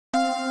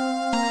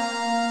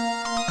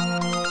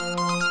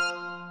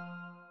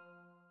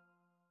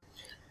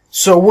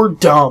So we're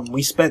dumb.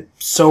 We spent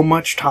so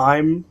much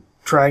time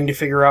trying to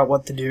figure out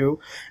what to do,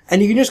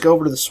 and you can just go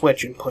over to the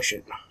switch and push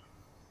it.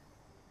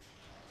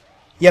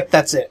 Yep,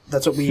 that's it.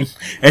 That's what we...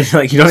 And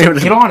like you don't even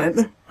get on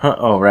it. Huh?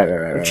 Oh,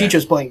 right.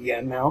 Chicho's playing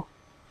again now.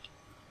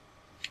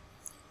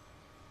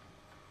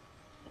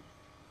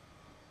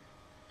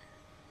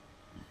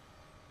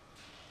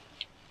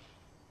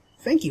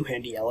 Thank you,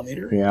 handy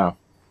elevator. Yeah.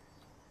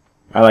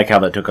 I like how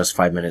that took us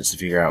 5 minutes to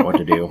figure out what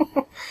to do.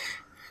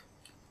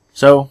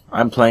 So,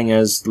 I'm playing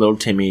as little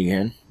Timmy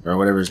again, or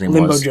whatever his name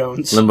was. Limbo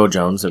Jones. Limbo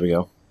Jones, there we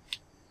go.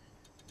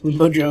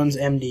 Limbo Jones,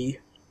 MD.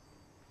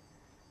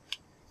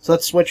 So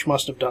that switch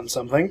must have done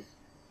something.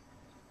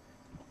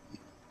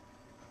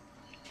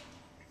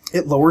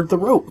 It lowered the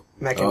rope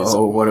mechanism.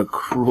 Oh, what a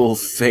cruel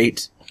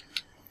fate.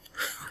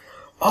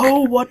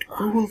 Oh, what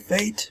cruel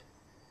fate.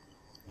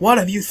 What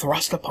have you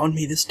thrust upon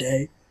me this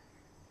day?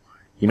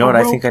 You know what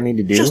I think I need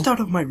to do? Just out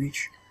of my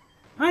reach.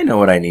 I know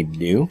what I need to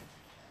do.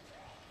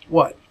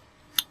 What?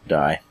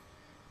 Die.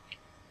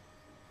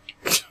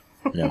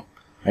 No.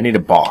 I need a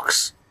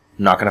box.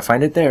 I'm not going to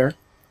find it there.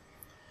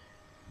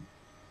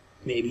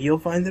 Maybe you'll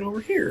find it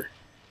over here.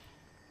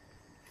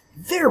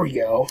 There we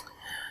go.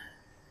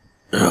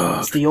 Ugh.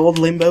 It's the old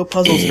Limbo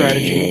puzzle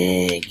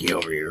strategy. Get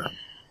over here.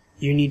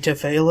 You need to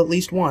fail at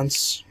least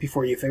once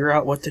before you figure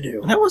out what to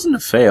do. That wasn't a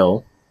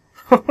fail.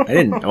 I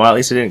didn't. Well, at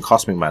least it didn't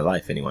cost me my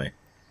life anyway.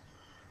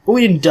 Well,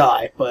 we didn't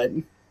die, but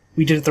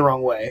we did it the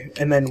wrong way.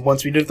 And then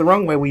once we did it the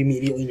wrong way, we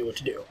immediately knew what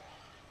to do.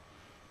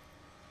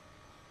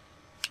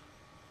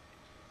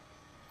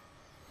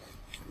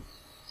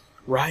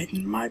 Right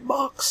in my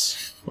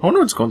box. I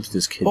wonder what's going through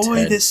this kid's Boy,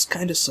 head. this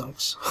kind of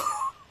sucks.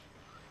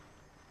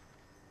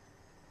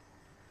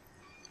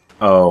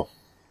 Oh.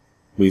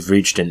 We've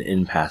reached an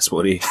impasse,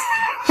 Woody.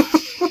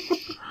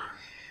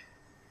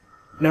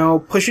 No,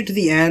 push it to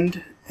the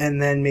end, and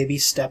then maybe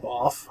step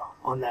off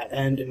on that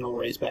end, and it'll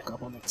raise back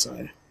up on that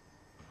side.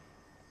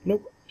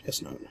 Nope,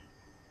 guess not.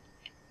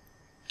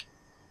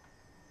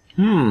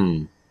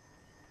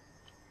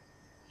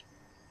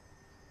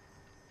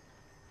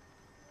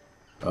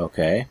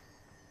 Okay.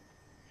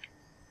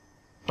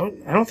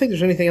 I don't think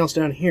there's anything else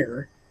down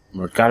here.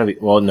 Well, it's gotta be...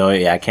 Well, no,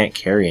 yeah, I can't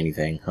carry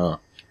anything, huh?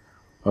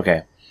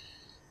 Okay.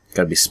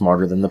 Gotta be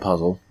smarter than the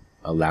puzzle.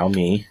 Allow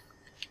me.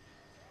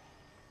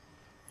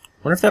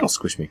 Wonder if that'll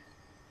squish me.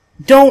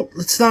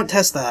 Let's not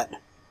test that.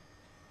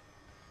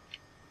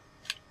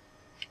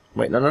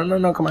 Wait,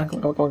 no, come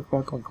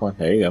on.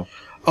 There you go.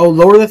 Oh,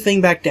 lower the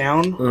thing back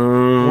down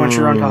once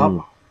you're on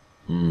top.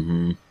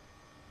 Mm-hmm.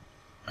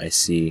 I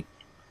see.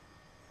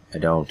 I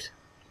don't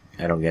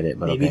get it,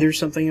 but Maybe okay. there's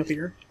something up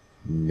here.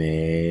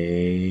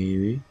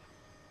 Maybe.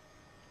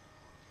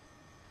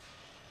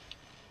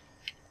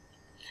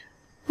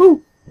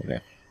 Woo! Okay.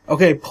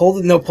 Okay, pull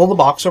the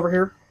box over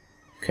here,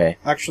 Okay.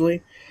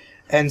 actually,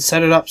 and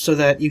set it up so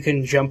that you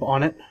can jump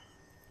on it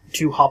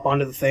to hop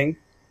onto the thing.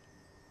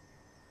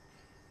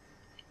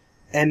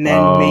 And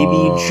then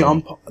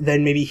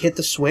maybe hit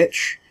the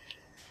switch.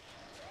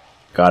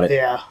 Got it.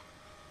 Yeah.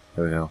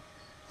 There we go.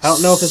 I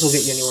don't know if this will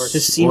get you anywhere.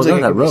 This seems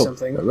like it could be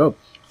something. That rope.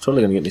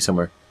 Totally gonna get me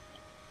somewhere.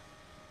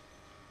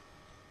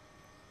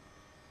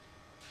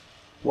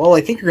 Well, I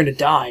think you're gonna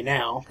die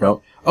now.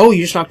 Nope. Oh,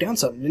 you just knocked down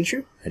something, didn't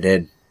you? I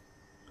did.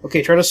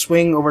 Okay, try to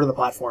swing over to the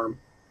platform.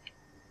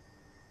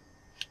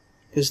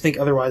 Because I think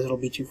otherwise it'll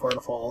be too far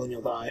to fall and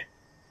you'll die.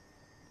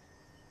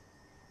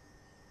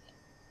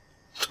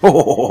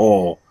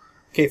 Oh!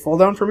 Okay, fall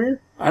down from here?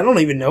 I don't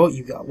even know what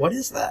you got. What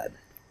is that?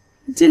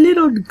 It's a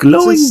little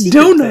glowing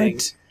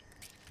donut.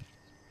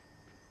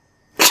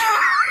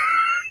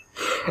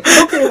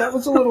 Okay, that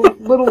was a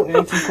little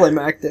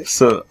anticlimactic.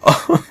 So,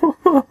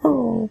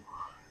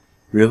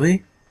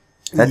 really?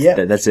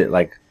 That's it.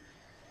 Like,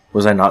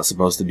 was I not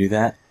supposed to do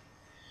that?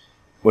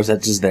 Was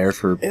that just there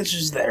for? It's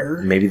just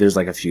there. Maybe there's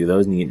like a few of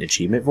those, and you get an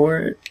achievement for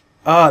it.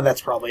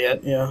 That's probably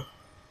it. Yeah.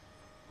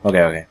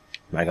 Okay,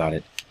 I got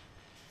it.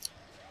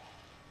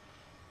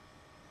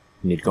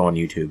 You need to go on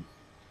YouTube.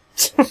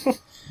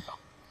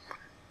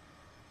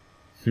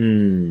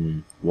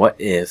 What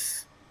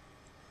if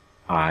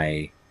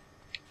I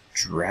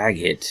drag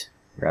it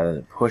rather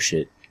than push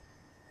it,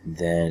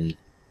 then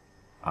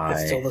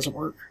It still doesn't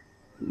work.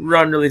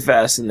 run really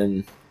fast and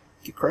then...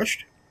 Get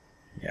crushed?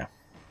 Yeah.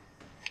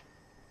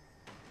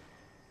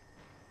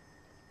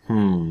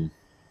 Well,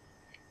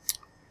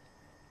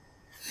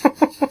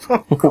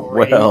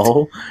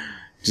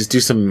 just do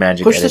some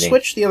magic Push editing. the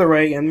switch the other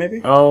way again,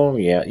 maybe? Oh,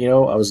 yeah. You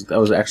know, I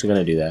was actually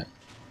going to do that.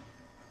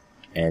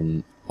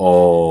 And,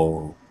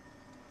 oh,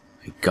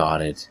 I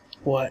got it.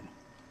 What?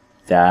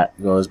 That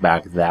goes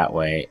back that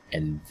way,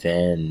 and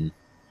then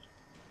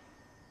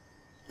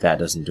that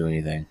doesn't do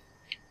anything.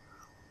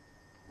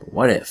 But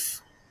what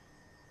if?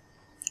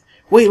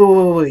 Wait.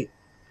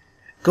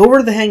 Go over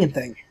to the hanging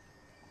thing.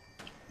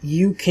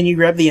 Can you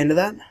grab the end of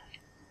that?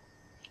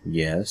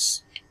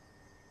 Yes.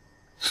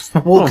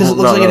 Well, because it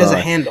looks like it has a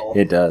handle.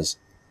 It does.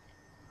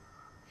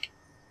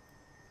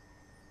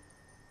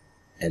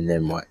 And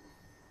then what?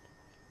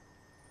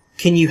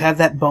 Can you have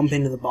that bump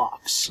into the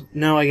box?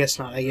 No, I guess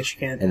not. I guess you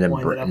can't. And then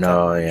wind it up that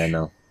no, much. yeah,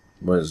 no.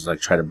 What is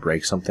like try to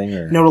break something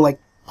or No, to like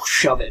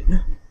shove it.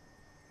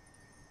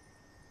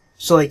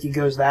 So like it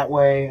goes that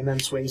way and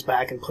then swings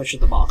back and pushes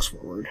the box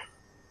forward.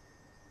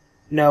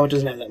 No, it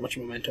doesn't have that much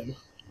momentum.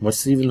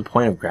 What's even the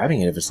point of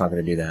grabbing it if it's not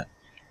going to do that?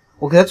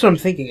 Well, that's what I'm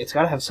thinking. It's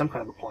got to have some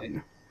kind of a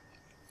point.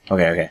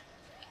 Okay.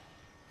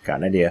 Got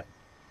an idea.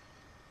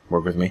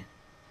 Work with me.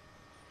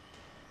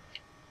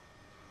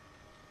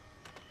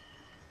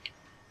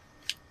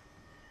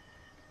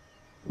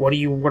 What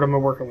am I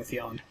working with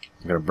you on?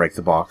 I'm going to break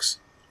the box.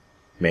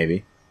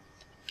 Maybe.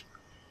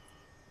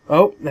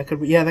 Oh, that could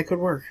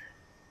work.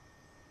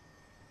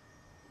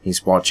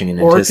 He's watching in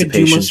Or it could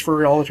anticipation. doom us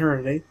for all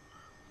eternity.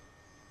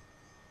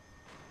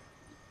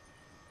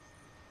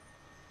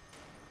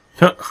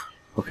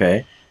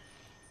 Okay.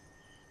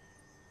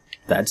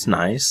 That's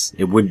nice.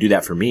 It wouldn't do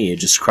that for me. It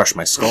just crushed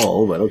my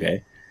skull, but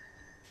okay.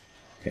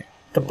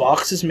 The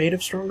box is made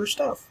of stronger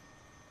stuff.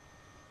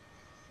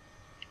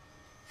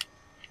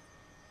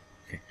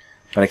 Okay.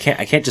 But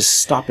I can't just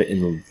stop it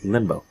in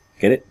limbo.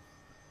 Get it?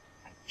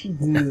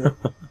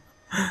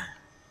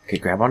 Okay,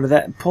 grab onto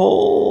that and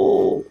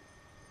pull.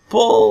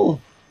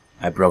 Pull.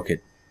 I broke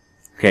it.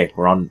 Okay,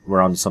 we're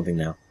on something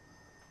now.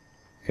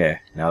 Okay,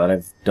 now that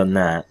I've done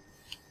that,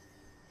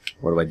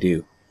 what do I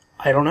do?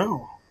 I don't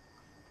know.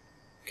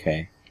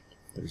 Okay,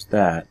 there's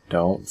that.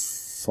 Don't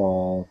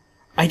fall.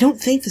 I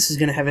don't think this is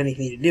going to have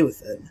anything to do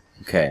with it.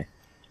 Okay.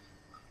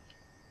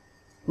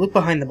 Look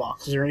behind the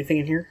box. Is there anything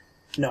in here?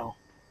 No.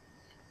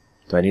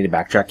 Do I need to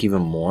backtrack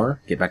even more?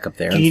 Get back up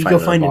there Do and you need to go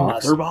find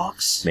box? another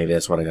box? Maybe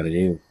that's what I gotta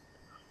do.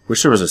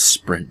 Wish there was a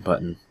sprint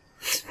button.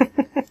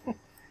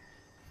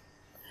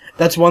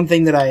 That's one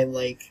thing that I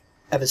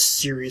have a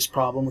serious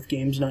problem with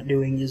games not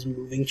doing is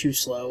moving too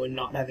slow and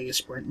not having a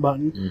sprint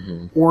button.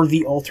 Mm-hmm. Or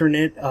the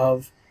alternate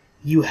of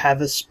you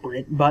have a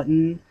sprint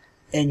button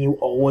and you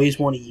always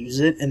want to use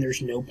it and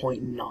there's no point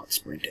in not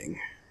sprinting.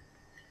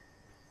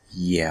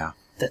 Yeah.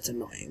 That's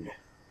annoying.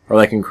 Or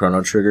like in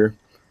Chrono Trigger,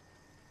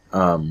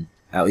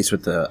 at least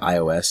with the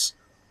iOS,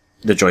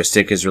 the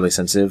joystick is really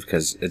sensitive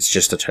because it's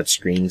just a touch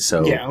screen,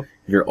 so yeah.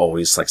 You're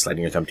always like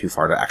sliding your thumb too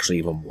far to actually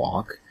even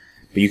walk.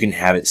 But you can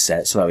have it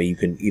set so that way you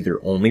can either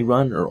only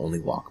run or only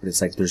walk. But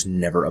it's like there's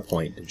never a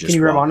point to just Can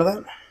you grab walk. onto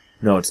that?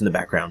 No, it's in the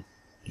background.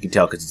 You can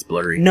tell because it's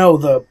blurry. No,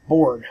 the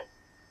board.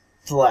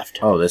 To the left.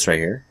 Oh, this right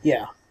here?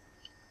 Yeah.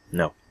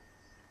 No.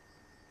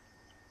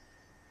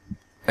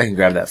 I can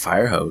grab that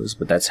fire hose,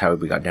 but that's how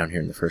we got down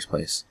here in the first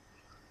place.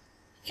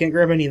 Can't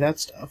grab any of that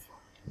stuff.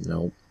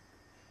 Nope.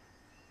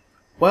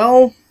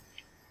 Well...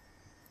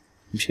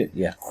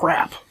 Yeah.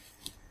 Crap.